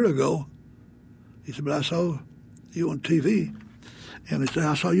about a year ago. He said, but I saw you on TV. And he said,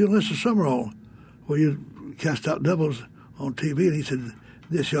 I saw you and Lisa Summerall where you cast out devils on TV. And he said,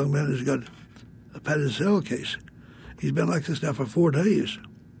 this young man has got a padded cell case. He's been like this now for 4 days.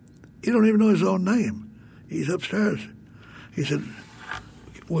 He don't even know his own name. He's upstairs. He said,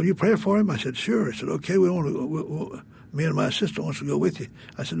 will you pray for him? I said, sure. He said, okay, we want to. Me and my sister wants to go with you.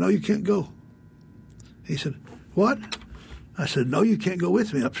 I said, no, you can't go. He said, what? I said, no, you can't go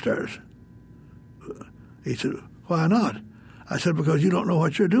with me upstairs. He said, why not? I said, because you don't know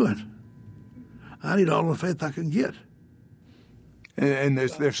what you're doing. I need all the faith I can get. And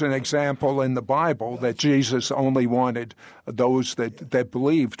there's an example in the Bible that Jesus only wanted those that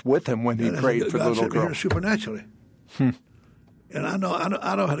believed with him when he prayed for the little girl. Here supernaturally. And I know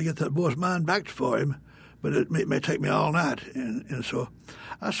how to get that boy's mind back for him, but it may take me all night. And so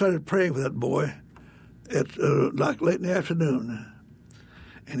I started praying for that boy at like late in the afternoon,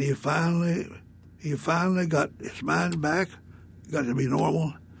 and he finally got his mind back, got to be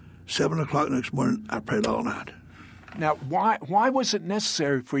normal. 7 o'clock next morning, I prayed all night. Now, why was it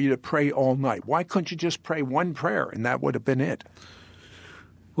necessary for you to pray all night? Why couldn't you just pray one prayer and that would have been it?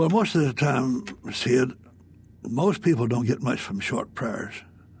 Well, most of the time, Sid, most people don't get much from short prayers.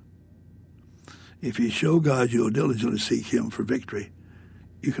 If you show God you'll diligently seek him for victory,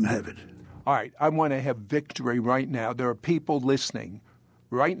 you can have it. All right, I want to have victory right now. There are people listening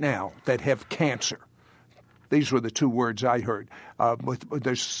right now that have cancer. These were the 2 words I heard.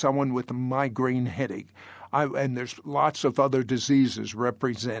 There's someone with a migraine headache. And there's lots of other diseases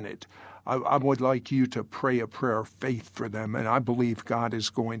represented. I would like you to pray a prayer of faith for them, and I believe God is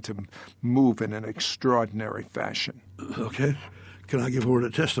going to move in an extraordinary fashion. Okay. Can I give a word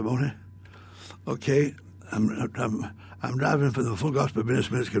of testimony? Okay. I'm driving for the Full Gospel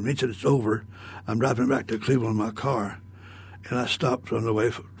Ministry Convention. It's over. I'm driving back to Cleveland in my car, and I stopped on the way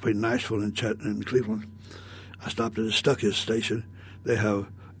between Nashville and Cleveland. I stopped at the Stuckey's station. They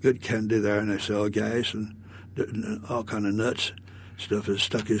have good candy there, and they sell gas and all kind of nuts stuff at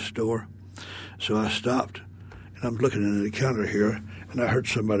Stuckey's store. So I stopped, and I'm looking at the counter here, and I heard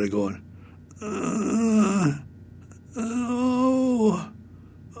somebody going, oh.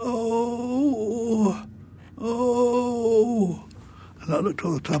 And I looked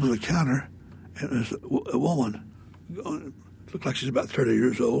on the top of the counter, and there's a woman going, looked like she's about 30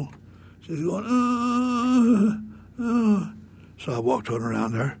 years old. She's going, So I walked on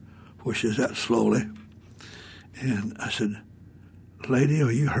around there where she's at slowly, and I said, lady,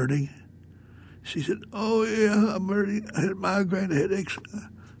 are you hurting? She said, oh, yeah, I'm hurting. I had migraine headaches.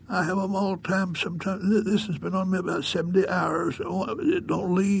 I have them all the time. Sometimes this has been on me about 70 hours. It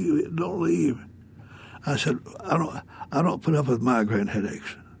don't leave. I said, I don't put up with migraine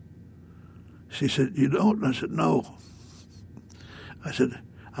headaches. She said, you don't? I said, no. I said,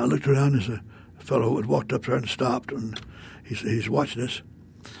 I looked around, there's a fellow who had walked up there and stopped, and he's watching us.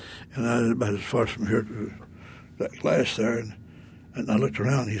 And I was about as far from here to that glass there, and I looked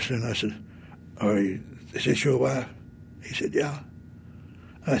around. He said, and I said, is this your wife? He said, yeah.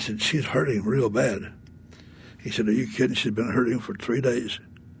 I said, she's hurting real bad. He said, are you kidding? She's been hurting for 3 days.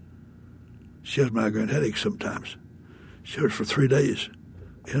 She has migraine headaches sometimes. She hurts for 3 days.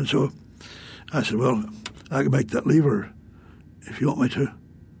 And so I said, well, I can make that lever if you want me to.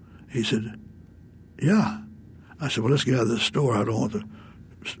 He said, yeah. I said, well, let's get out of the store. I don't want the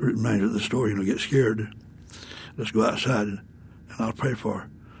remainder of the store, get scared. Let's go outside, and I'll pray for her.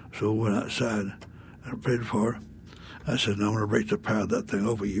 So we went outside, I prayed for her. I said, "Now I'm going to break the power of that thing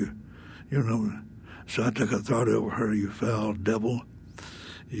over you." You know, so I took authority over her. "You foul devil,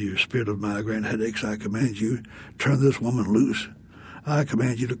 you spirit of migraine headaches, I command you, turn this woman loose. I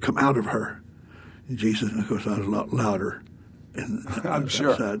command you to come out of her." And Jesus, of course, I was a lot louder. I'm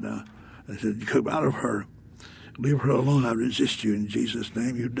sure. Outside now. I said, "You come out of her. Leave her alone. I resist you in Jesus'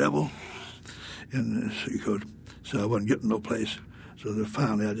 name, you devil." And so I wasn't getting no place. So then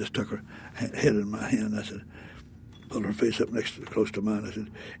finally I just took her head in my hand. I said, pulled her face up close to mine. I said,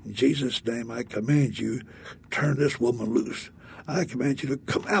 "In Jesus' name, I command you, turn this woman loose. I command you to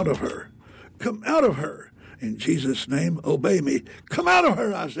come out of her. Come out of her. In Jesus' name, obey me. Come out of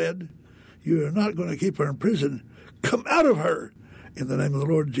her," I said. "You are not going to keep her in prison. Come out of her in the name of the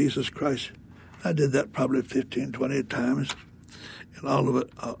Lord Jesus Christ." I did that probably 15, 20 times. And all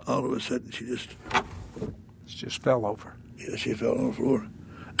of a sudden, she just fell over. Yeah, she fell on the floor.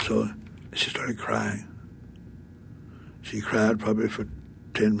 So she started crying. She cried probably for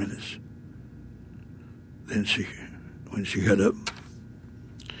 10 minutes. Then when she got up,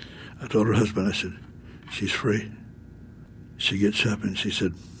 I told her husband, I said, "She's free." She gets up and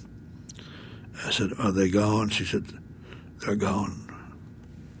I said, "Are they gone?" She said, "They're gone.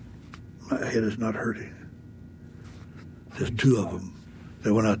 My head is not hurting." There's two of them.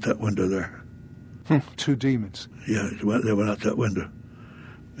 They went out that window there. Two demons. Yeah, they went out that window.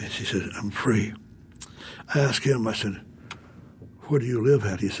 And she said, "I'm free." I asked him, I said, "Where do you live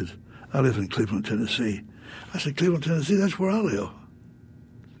at?" He said, "I live in Cleveland, Tennessee." I said, "Cleveland, Tennessee, that's where I live."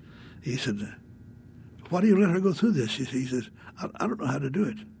 He said, "Why do you let her go through this?" He says, I don't know how to do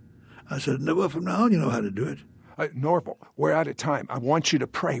it." I said, "No, from now on you know how to do it." Norval, we're out of time. I want you to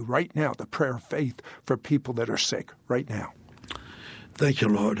pray right now, the prayer of faith for people that are sick right now. Thank you,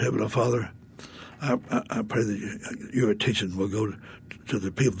 Lord. Heavenly Father, I pray that your teaching will go to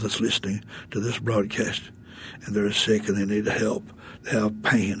the people that's listening to this broadcast, and they're sick and they need help. They have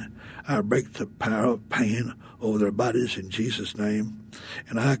pain. I break the power of pain over their bodies in Jesus' name,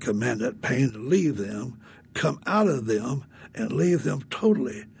 and I command that pain to leave them, come out of them, and leave them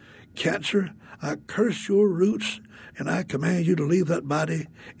totally. Cancer, I curse your roots, and I command you to leave that body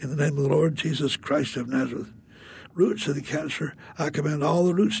in the name of the Lord Jesus Christ of Nazareth. Roots of the cancer, I command all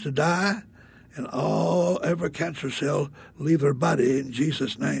the roots to die, and every cancer cell leave their body in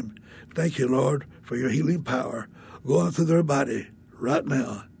Jesus' name. Thank you, Lord, for your healing power going through their body right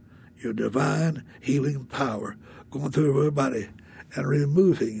now. Your divine healing power going through their body and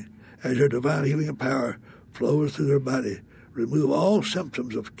removing, as your divine healing power flows through their body, remove all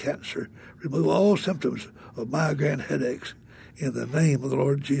symptoms of cancer, remove all symptoms of migraine headaches in the name of the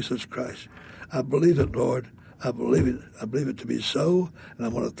Lord Jesus Christ. I believe it, Lord. I believe it. I believe it to be so, and I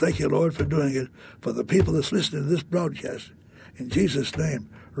want to thank you, Lord, for doing it for the people that's listening to this broadcast. In Jesus' name,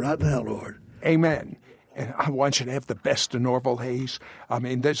 right now, Lord. Amen. And I want you to have the best of Norval Hayes. I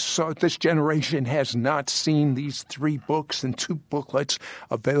mean, this generation has not seen these 3 books and 2 booklets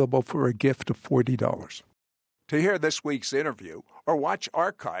available for a gift of $40. To hear this week's interview or watch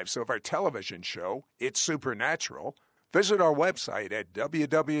archives of our television show, It's Supernatural, visit our website at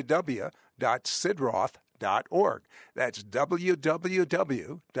www.sidroth.org. That's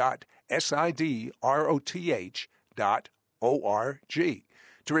www.sidroth.org.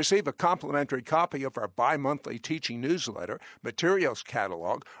 To receive a complimentary copy of our bi-monthly teaching newsletter, materials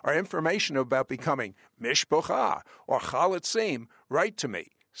catalog, or information about becoming Mishpocha or Chalatzim, write to me,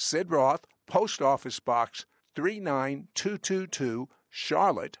 Sid Roth, Post Office Box 39222,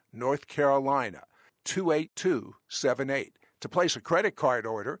 Charlotte, North Carolina, 28278. To place a credit card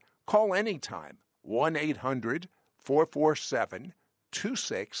order, call anytime,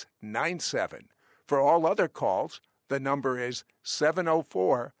 1-800-447-2697. For all other calls, the number is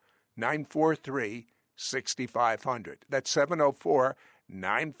 704-943-6500. That's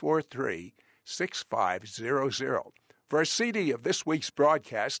 704-943-6500. For a CD of this week's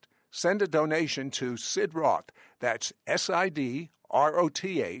broadcast, send a donation to Sid Roth. That's SIDROTH,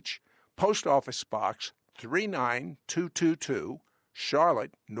 Post Office Box 39222,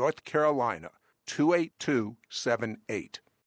 Charlotte, North Carolina, 28278.